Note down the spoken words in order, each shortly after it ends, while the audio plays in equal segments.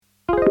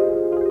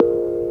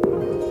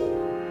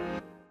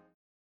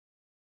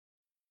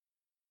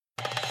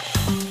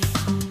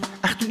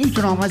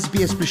برنامج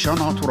SBS بشان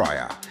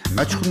عطرايا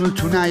ما تشخنوا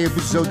التناية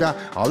بالزودة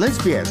على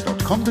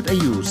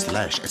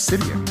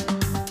sbs.com.au/Assyrian.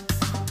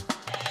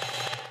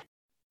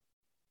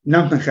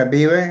 نمتن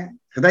خبيوة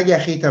خداجي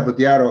أخيتا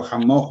بديارو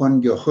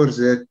خموخن جو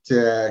خرزت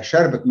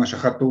شربت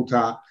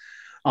مشخطوطة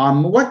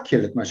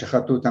موكلة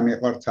مشخطوطة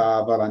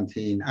ميقرتا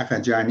فالنتين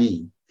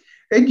أخجاني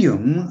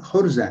إديوم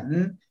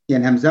خرزن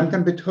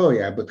ينهمزمتن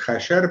بتهويا بتخا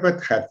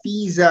شربت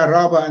خفيزة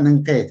رابع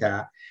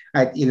ننقيتا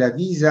أد إلى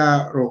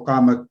فيزا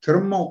رقامة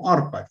ترمو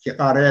أربط كي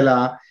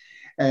قاريلا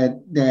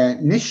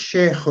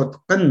نشي خد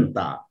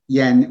قنطة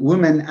يعني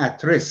women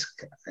at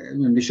risk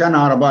بشان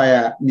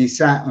عربايا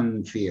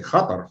نساء في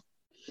خطر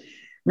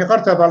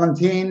ميقرتا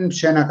فالنتين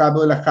بشان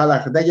قابولة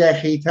خالق دجا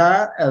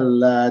خيتا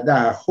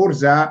دا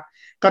خرزة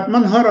قد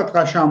منهرت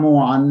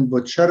قشاموعا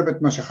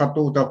بتشربت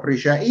مشخطوطة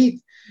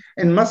بريشائيت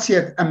إن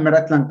مسيت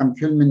أمرت لنقم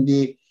كل من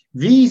دي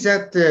فيزا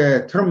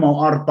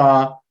ترمو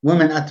أربا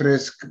women at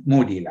risk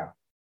موديلا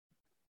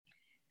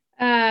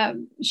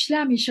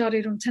شلامي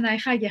شاريرون تناي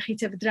خاجة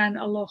خيتا بدران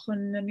الله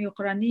خن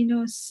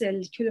ميقرانينوس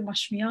الكل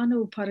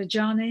مشميانو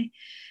وبارجاني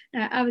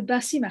أود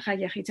باسيما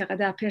خاجة خيتا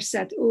قدا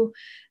بيرسات و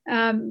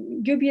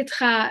جوبيت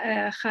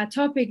خا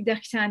توبيك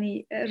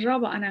دكتاني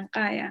رابع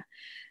أنقايا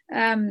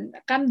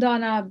قم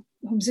دانا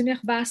هم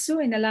زميخ باسو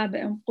إن لا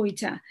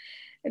بأنقويتا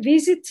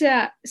فيزيت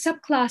سب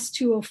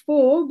كلاس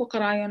 204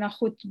 بقرايونا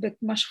خد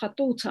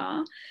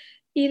بتمشخطوطة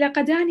إلى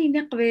قداني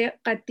نقوي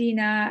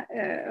قدينا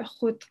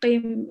خد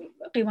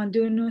قيوان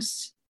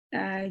دونوس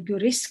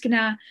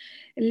يوريسكنا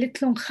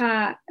لتلون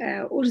خا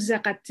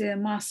أرزقت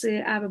ماسي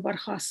أبي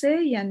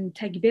برخاصي ين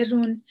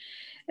تكبرون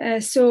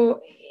سو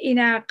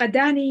إنا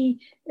قداني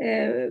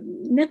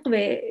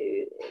نقوي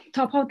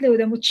طابات لو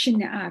دا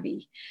متشنة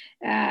أبي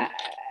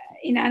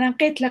إنا أنا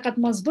نقيت لقد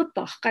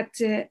مزبطة قد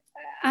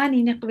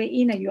أني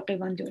نقوي إنا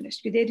يقيوان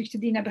دونس بديدك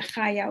تدينا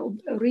بخايا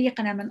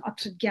وريقنا من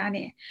أطرد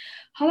جاني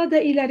هلا دا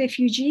إلى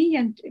ريفيوجي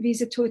ين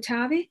فيزا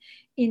توتاوي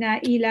إنا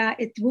إلى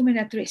women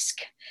at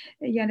risk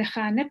يعني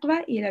خا نقوى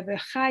إلى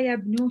بخايا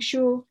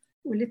بنوشو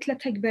ولتلا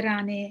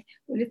تكبراني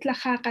ولتلا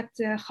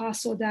خاقت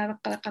خاصو دا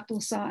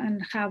قطوصا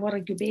أن خاور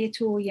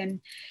جبيتو ين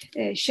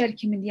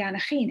شركة من ديانا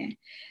خينة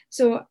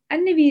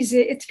أن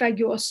فيزا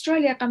اتفاقيو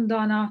أستراليا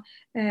قمدانا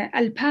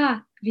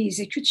البا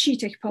فيزا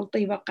كتشيتك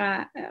بالطيبة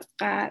قا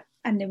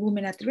أن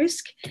women at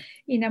risk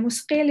إنا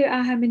مسقيلو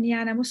آها من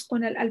يانا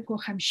مسقون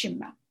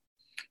 1500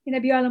 إنا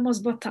بيالا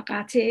مزبط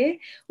قاتي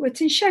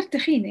وتنشر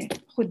تخينة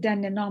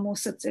خدان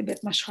الناموسة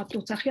بيت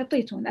مشخطوطة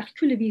خيطيتون أخ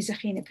كل فيزا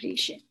خينة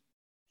بريشي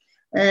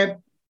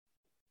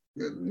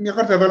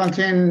يقرأ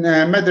فالنتين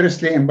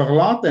مدرس لي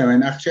انبغلاطي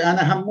وين أخشي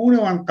أنا هموني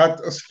وان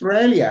قد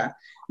أستراليا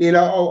إلى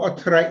أو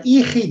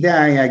أترائيخي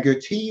دايا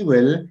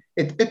قتيول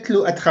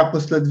اتقتلوا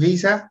أتخابس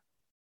لدفيزا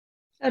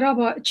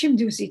رابا تشم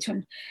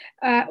دوزيتون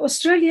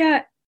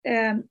أستراليا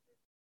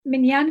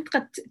من يان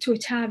قد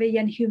توتابي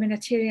ين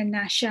humanitarian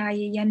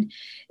ناشاي ين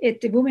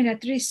women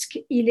at risk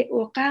إلى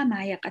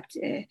وقامة يقد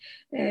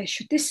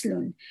شو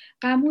تسلون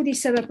قاموا دي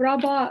سبب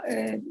رابا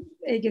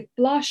اجت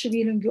بلاش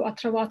بيلون جو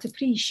أطروات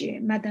بريشي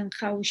مدن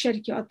خاو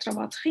شركة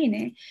أطروات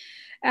خينة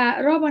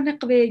رابا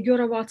نقوي جو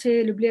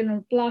رواتي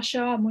لبليلون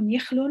بلاشا من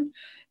يخلون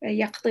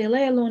يقضي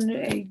ليلون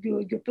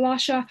جو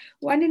بلاشا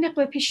وأنا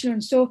نقوي بيشلون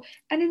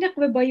أنا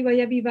نقوي بايوا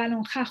يبي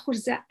بالون خا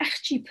خرزة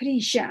أختي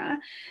بريشة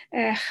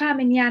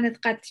خامن يعني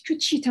قد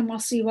كتشي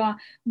تماصيوا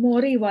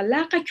موريوا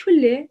لاقى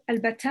كله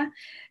البتة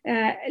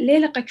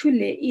ليلقى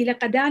كله إلى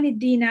قدان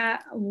الدينا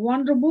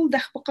vulnerable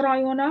دخ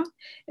بقرايونا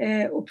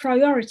و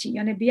priority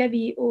يعني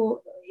بيبي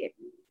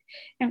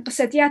إن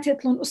قصديات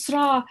يطلون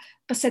أسرة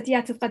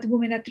قصديات قد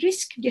women at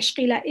risk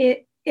يشقيلا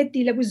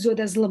إدي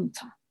لبزودة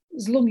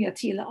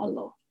ظلميتي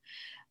لله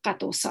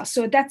قطوسا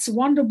so that's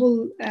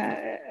vulnerable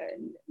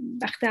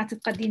بختات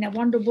قدينا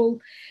vulnerable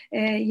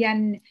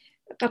ين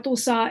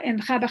قطوسا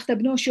إن خابخت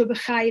بنوشو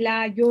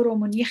بخايلة يورو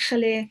من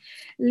يخلي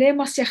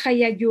لما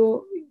سيخيا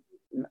جو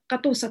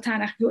قطوسا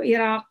تانخ جو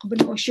إيراق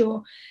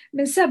بنوشو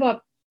من سبب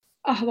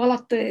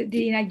غلط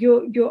دينا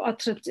جو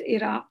أطرد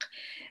إيراق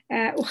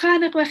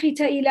وخانق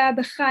وخيتا إلى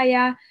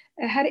بخايا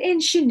هرئين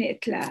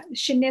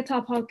شنتها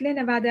بهالت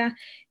لنا بعد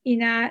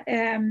إنا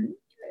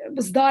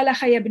بصدالة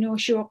خيا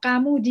بنوشو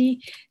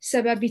قامودي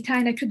سبب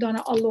بتاعنا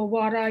كدونا الله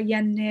وارا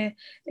ين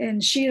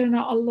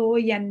نشيرنا الله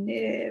ين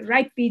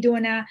رايت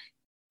بيدونا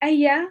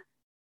أيا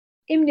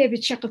إمني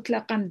بتشقت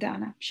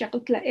لقندانا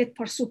شقت لقيت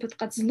برسوبت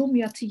قد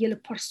ظلميتي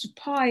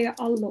البرسوبايا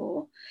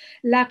الله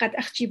لا قد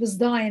أختي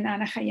بصداين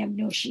أنا خيا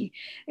بنوشي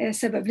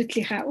سبب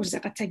لتلي خا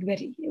أرزق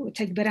تكبري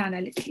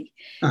وتكبرانا لتلي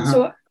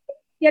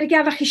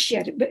يرجع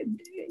بخشير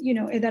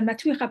إذا ما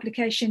تويق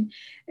application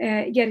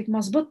يرجع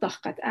مزبط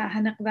قد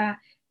هنقبع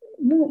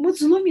مو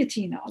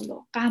ظلميتينا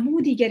الله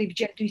قامودي قريب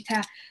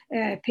جدويتا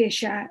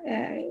بيشا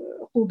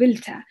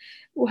قوبلتا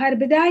وهر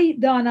بداي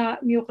دانا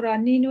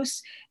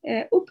ميقرانينوس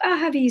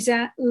وبقاها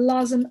فيزا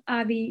لازم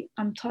أبي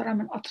أمطارا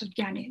من أطرد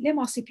جاني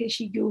لما سي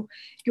بيشي جو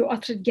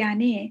أطرد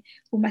جاني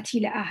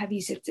ومتيلة آها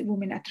فيزا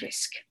women at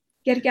risk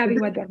يرجع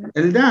بيودر من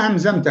الدعم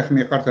زمتخ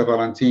ميقرت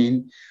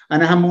فالنتين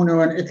أنا هموني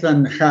وان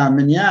إتلن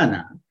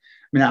خامنيانا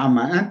من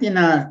عمان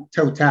أنتنا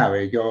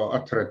توتاوي جو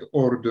أطرد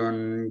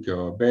أردن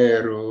جو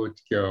بيروت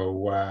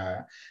جو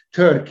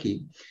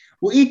تركي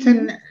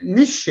وإيتن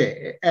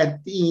نشي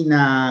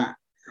أدينا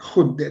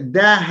خد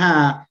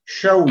داها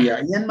شوية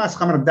ين ما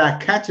سخمر دا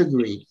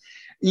كاتيجوري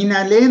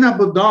إنا لينا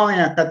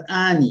بضايا قد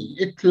آني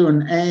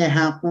إتلون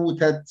أيها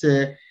قوتة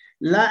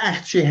لا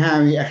أختشي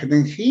هاوي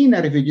أخدن خينا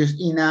ريفيجوس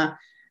إنا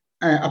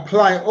apply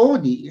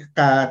أودي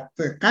قد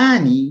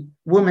قاني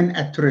women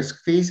at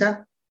risk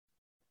فيسا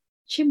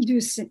شم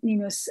دوس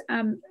نينوس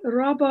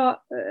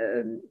رابا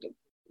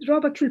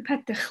كل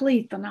بات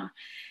خليطنا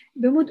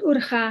بمود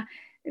أرخا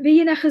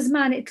وينا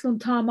خزمان إتلون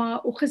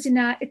تاما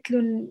وخزنا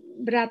إتلون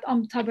برات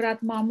أمتا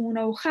برات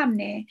مامونة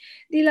وخامنة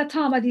ديلا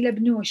تاما ديلا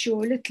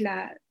بنوشو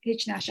لتلا هيك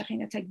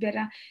ناشخينة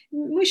تكبرة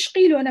مش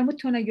قيلو أنا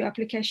متونا يو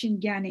أبليكيشن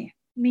جاني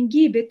من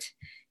جيبت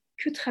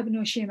كت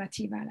خبنوشي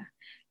ماتي بالا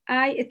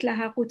آي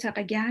إتلا هاقو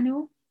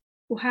تاقا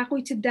وهاقو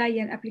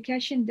تداين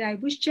أبليكيشن داي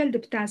بوش جلد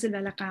بتازل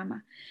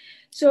للقامة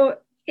so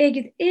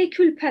اجد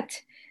كل بات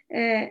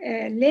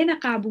لنا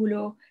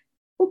قابولو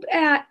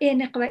وبقى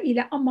نقوى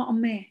إلى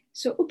أمه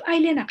so وبقى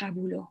لنا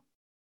قابولو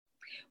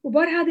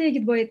وبار هذا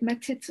يجد بايت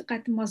متت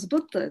قد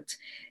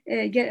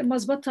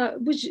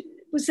مزبطة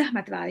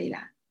بزحمة بعيلة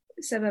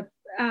سبب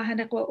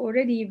هنقوى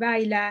already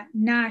بعيلة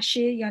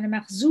ناشي يعني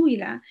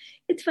مخزويلة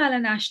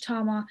اتفعل ناش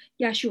تاما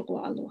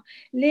يشوقوا الله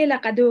ليلة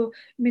قدو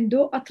من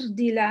دو أطر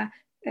ديلا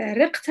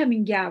رقتها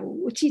من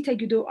جاو وتيتا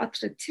جدو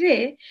أطر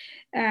تري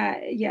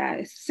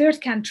يا third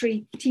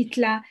country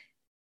تيتلا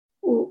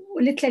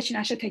ولتلاش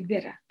ناشة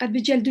كبيرة قد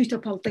بجلدو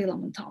تبالطيلة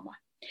من تاما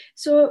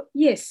so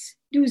yes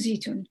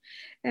دوزيتون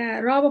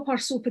رابا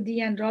بارسو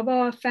بديان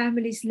رابا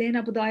families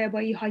لنا بضايا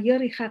باي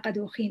هايري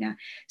قدو خينا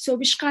so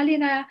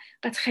بشقالينا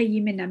قد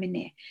خيي منا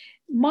منه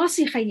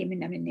ماسي خيي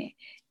منا منه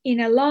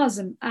إنا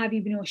لازم أبي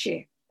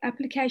بنوشي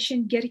application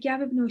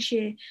جرجاب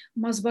بنوشي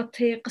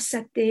مزبطة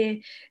قصة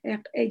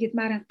اجد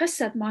مارن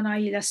قصة معناها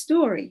لا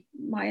story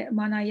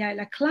معناها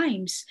لا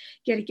claims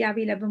جرجاب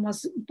لا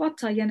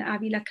بمزبطة ين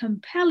أبي لا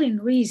compelling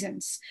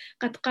reasons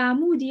قد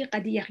قاموا دي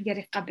قد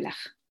يخجر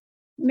قبلخ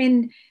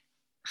من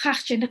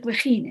خخش نقب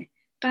خينه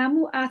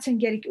قاموا آتن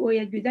جريك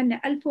أويا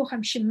جدنا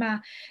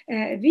 1500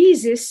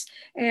 فيزس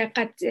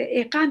قد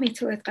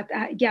إقامة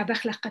قد جاب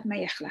خلق قد ما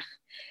يخلق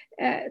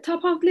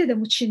طبعا لذا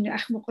متشن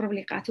أخ مقرب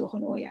لقاته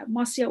خن أويا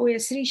ماسيا أويا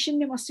سري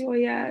شنة ماسيا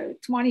أويا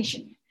 80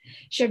 شنة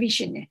شبي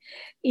شنة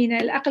إن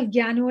الأقل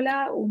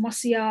جانولا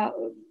وماسيا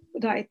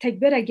ضاع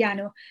تكبر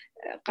جانو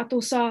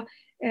قطوسا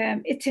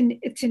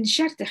اتن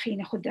شرط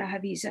خينا خدها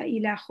فيزا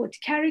إلى خد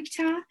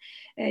كاركتر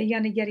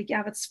يعني جريك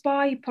أبد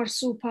سباي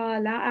برسوبا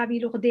لا أبي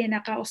لغ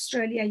دينقا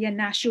أستراليا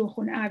يناشو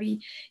خون أبي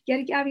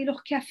جريك أبي لغ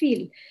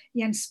كفيل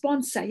ين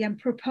سبونسر ين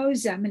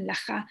بروبوزر من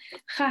لخا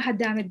خا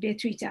دامت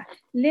بيتويتا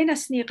لنا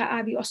سنيقا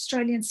أبي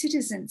أستراليان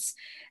سيتيزنز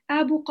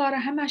أبو قارة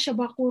هما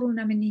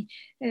شباقورونا مني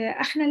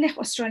احنا لخ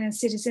أستراليان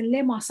سيتيزن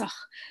لما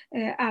صخ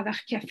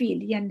أبخ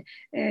كفيل ين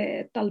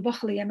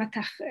طلبخ لي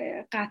متخ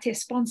قاتي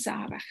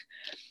سبونسر أبخ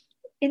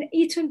in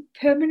إيتون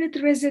permanent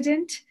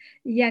resident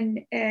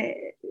ين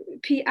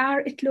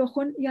PR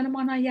إتلوخون ين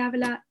مانا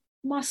يابلا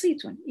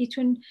ماسيتون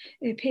إيتون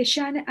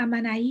بيشان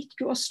أمانايت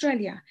كو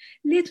أستراليا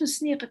ليتون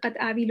سنيق قد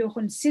أبي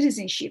لوخون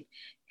citizenship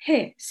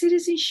هي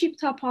citizenship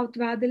تاباوت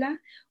بعدلا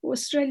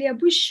وأستراليا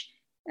بوش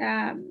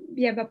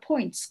بيابا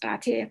points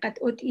قاتي قد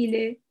أد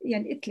إلي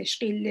ين إتلش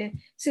قيل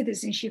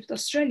citizenship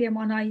أستراليا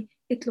ماناي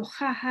إتلو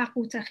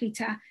خاقو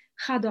تخيتا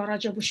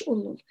خادرجة بش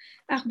أولو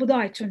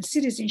أخبضايتون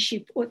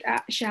citizenship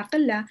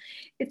شاقلة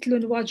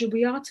إتلون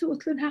واجبياته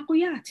وإتلون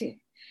حقوياته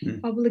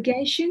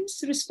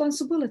obligations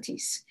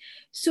responsibilities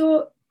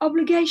so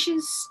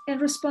obligations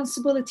and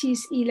responsibilities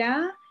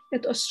إلى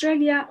at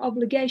Australia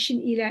obligation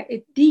إلى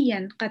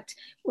الدين قد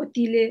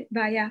وديله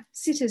via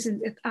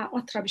citizen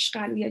أطرى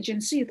بشقال ويا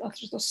جنسية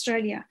أطرى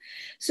أستراليا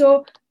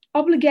so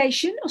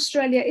obligation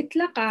Australia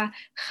إطلقا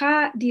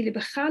خا ديله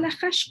بخالة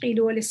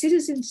خشقيلو ولا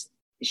citizens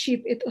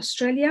شيب إت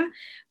أستراليا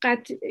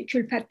قد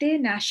كل باتي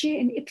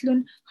ناشي إن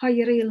إتلون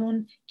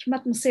هايريلون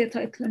كمات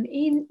مصيطة إتلون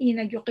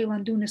إينا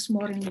يقيوان دون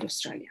سمورين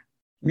أستراليا.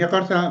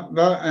 ميقرتا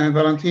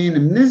فالنتين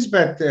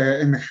بالنسبة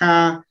إن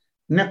خا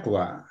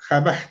نقوى خا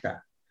بحتة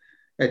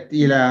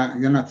إلى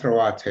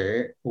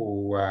ينطرواته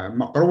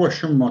ومقروة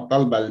شمو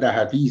طلبة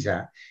لها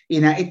فيزا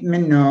إنا إت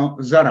منه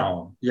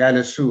زرعوا يا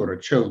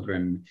لسور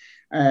children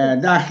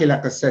داخل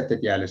قصة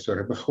يا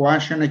لسور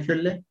بخواشنا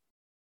كله؟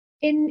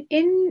 إن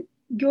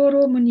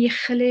جورو من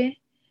يخلي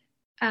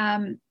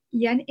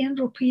يعني إن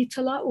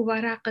روبيتلا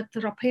ووراقة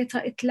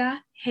روبيتا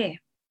إتلا هي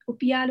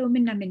وبيالو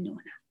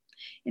منونا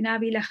إن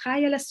أبي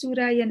لخايا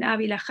للسورة ين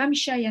أبي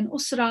لخمشة ين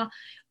أسرة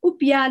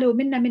وبيالو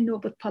منو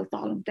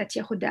بتبلطالهم تات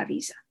ياخد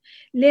فيزا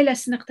ليلة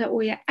سنقطة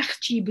أويا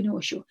أختي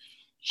بنوشو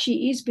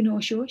she is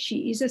بنوشو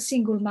she is a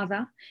single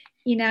mother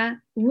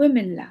إنا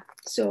women لا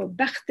so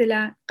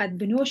بختلا قد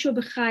بنوشو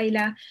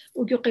بخايلة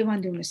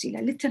وجوقيوان دونسيلا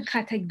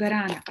لتنخا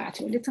تكبرانا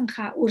قاتو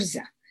لتنخا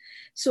أرزة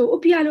so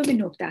وبيالو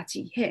منو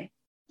بتاعتي هي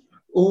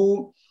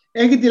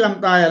وأجد لم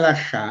طايا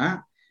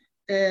لخا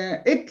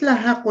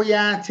إتلها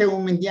قياته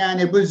ومن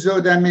ديانة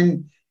بزودة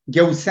من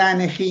جو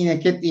سانخين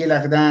كت إلى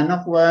غدا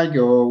نقوى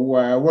جو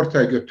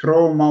ورتا جو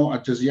تروما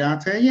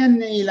وأجزيات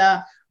ين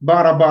إلى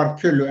بار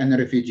كله أن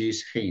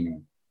ريفيجيز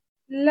خيني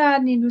لا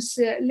نينوس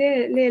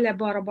لا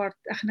بار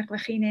أخنق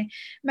بخينة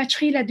ما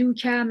تخيل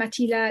دوكا ما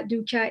تيلا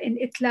دوكا إن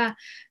إتلا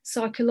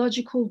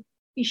psychological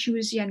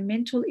issues يعني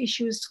mental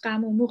issues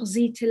قاموا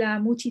مغزي تلا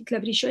موتي تلا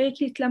بريشو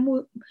أيكلي تلا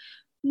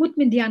موت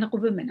من ديانا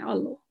قبل من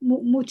الله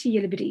موتي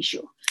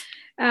البريشو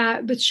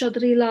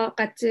بتشدري لا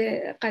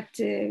قد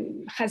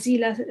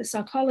خزيلة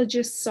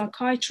psychologist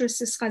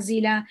psychiatrist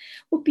خزيلة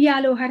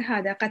وبيالو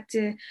هذا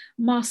قد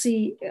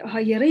ماسي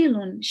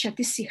هيريلون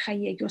شتسي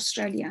خيّة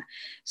أستراليا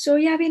so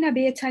يابينا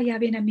بيتا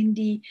يابينا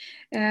مندي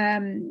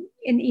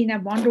in a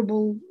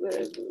vulnerable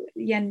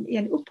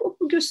ين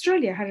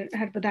أستراليا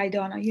هر بداي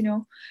دانا you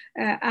know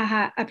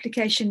أها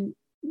application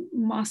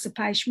ماسي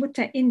بايش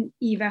متى إن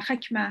إيفا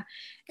خكمة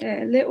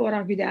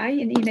لأورا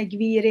بداي إن إنا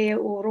كبيرة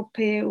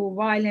وروبي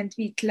وفايلنت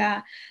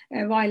بيتلا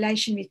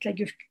violation بيتلا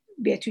جف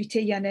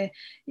بيتويتي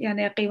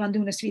يعني قيوان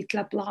دونس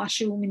بيتلا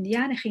بلاشو من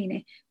ديانة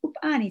خينة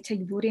وبآني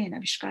تجبورينا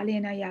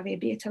بشقالينا يابي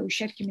بيتا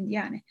وشركة من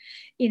ديانة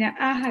إنا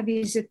آها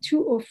بيز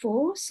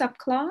 204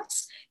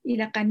 subclass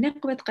إلا قد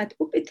نقبت قد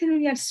أبتلو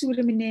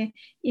يالسورة مني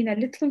إنا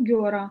لتلو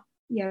جورا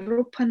يا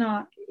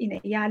روبنا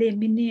إنا يالي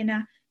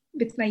منينا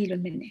بتميلو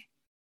مني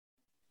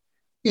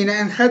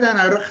إن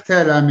خدنا رحت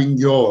من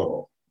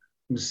جورو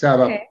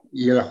بسبب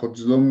يلاخد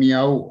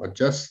ظلمية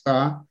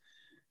وجستا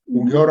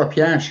وجورو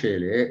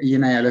بيانشيلي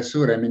إنا يلا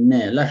سورة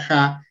مني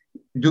لخا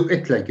دو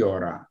إتلا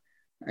جورا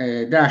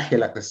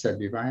داخل قصة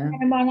ببايا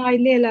أنا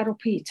ليلة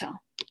روبيتا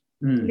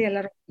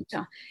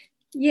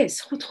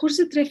يس خد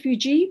خرزة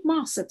ريفوجي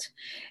ماست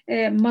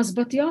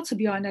مزبطيات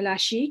بيانا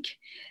لاشيك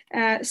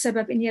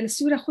سبب إن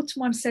يلسورة خد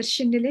ما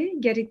سرشنلي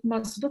جريت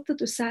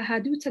مزبطت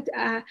وساهدو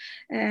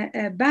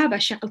بابا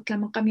شغلت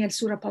لما قام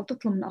يلسورة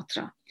بلطت من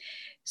أطرا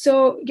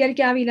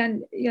جريت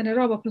عبيلا يعني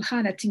رابا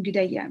بالخانة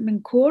تنجدية من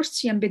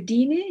كورس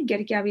بديني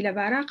جريت عبيلا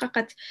باراقة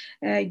قد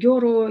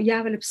جورو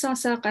يعمل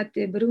بصاصة قد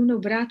برونو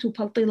براتو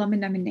بلطيلة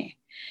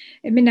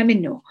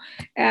منه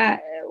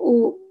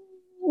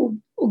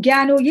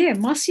وقالوا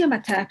ماسيا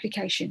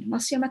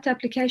متى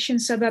application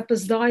سبب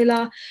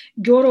بصدايلة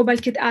جورو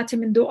بالكد آتي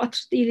من دو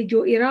أطرطيلي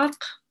جو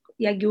إيراق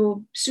يا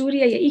جو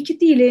سوريا يا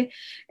إيكتيلي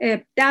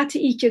بدات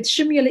إيكد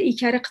شميلة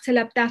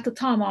إيكارقتلا بدات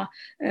طاما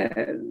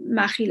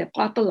ما خيلة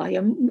بقاطلة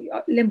يا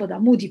لمبدا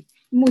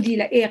مودي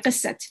لإيه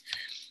قصة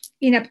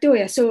إنا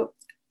بدويا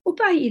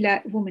وباي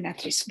إلى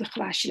ومناتريس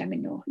بخواش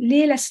لمنه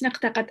ليلة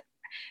سنقطة قد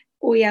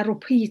أويا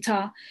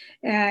روبيتا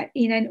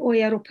إنن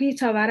أويا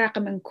روبيتا وراق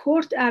من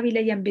كورت آويلا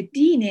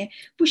ينبديني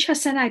بوش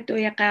هسنايت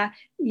أويقا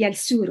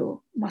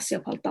يلسورو ماسيا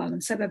بالطالن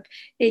سبب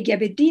إيجا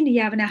بديني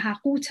يابنا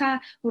حقوتا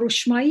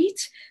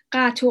رشمايت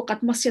قاتو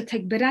قد ماسيا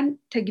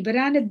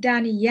تكبران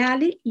الداني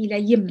يالي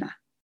إلى يما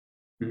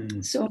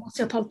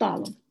ماسيا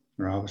بالطالن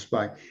برافو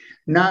سباي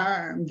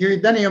جو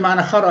داني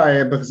معنا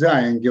خرا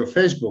بغزاين جو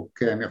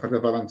فيسبوك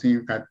ميقرد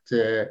فالنتين قد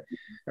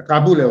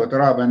قابولة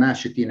وطرابة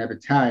ناشتين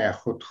بتايا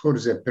خد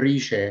خرزة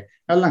بريشة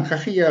هلا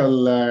نخخية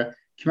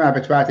كما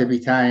بتواتي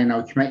بتاين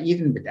أو كما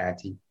إذن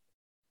بتاتي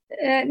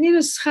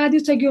نيروس خاديو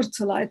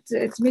تجورتلا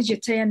تمجد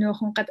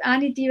تيانوخن قد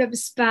آني ديبا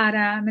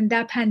بسبارة من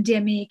دا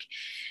بانديميك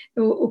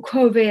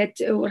وكوفيد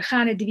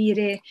ورخانة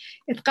دبيرة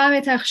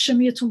اتقامت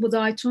أخشميتون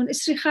بضايتون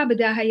اسريخا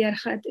بداها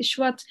يرخد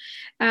اشوات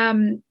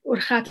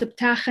ورخات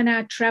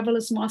بتاخنا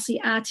ترافلز ماسي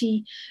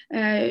آتي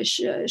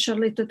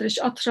شرليت تدرش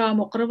أطرا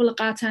مقرب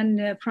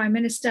لقاتن برايم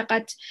مينستر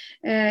قد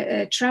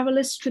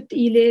ترافلز كت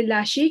إلي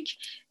لاشيك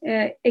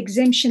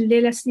exemption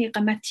ليلسني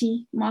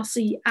قمتي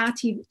ماسي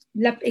آتي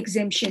لب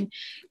exemption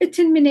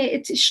اتن مني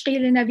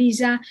اتشقيلنا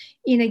فيزا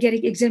إنا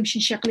جاريك exemption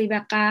شقلي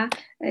بقى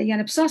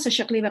يعني بصاصة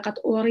شقلي بقى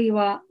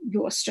أوريوا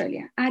جو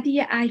أستراليا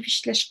عادية آي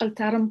فيش لشقل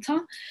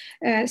تارمتا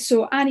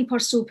آني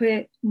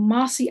برسوبة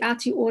ماسي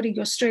آتي أوري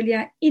جو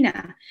أستراليا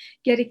إنا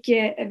جاريك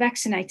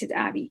vaccinated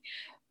آبي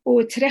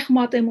وتريخ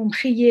ماطي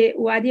ممخية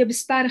وعادية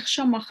بسبارخ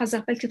شما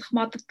خزق بلكت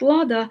خماط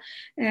طلادة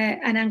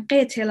أنا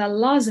نقيتها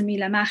للازم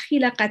إلى ما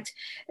خيلقت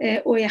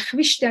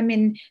ويخوشتا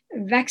من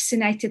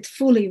vaccinated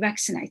fully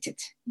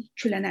vaccinated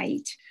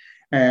كلنايد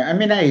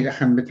أمين أيد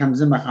أخن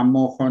بتمزمك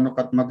عموخون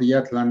وقد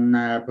مضيات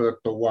لن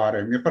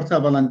بالطوارئ ميقرتا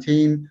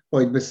فالنتين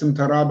ويد بسم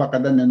ترابة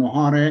قدن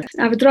نهاري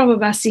أبدرابة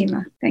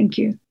باسيمة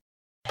thank you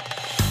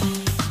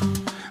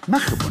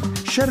مخبون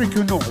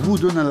شاركوا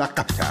عبودنا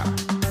لقبتها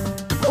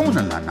تابعونا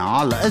لنا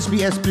على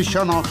SBS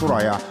بريشانا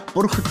ترايا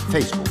برخة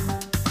فيسبوك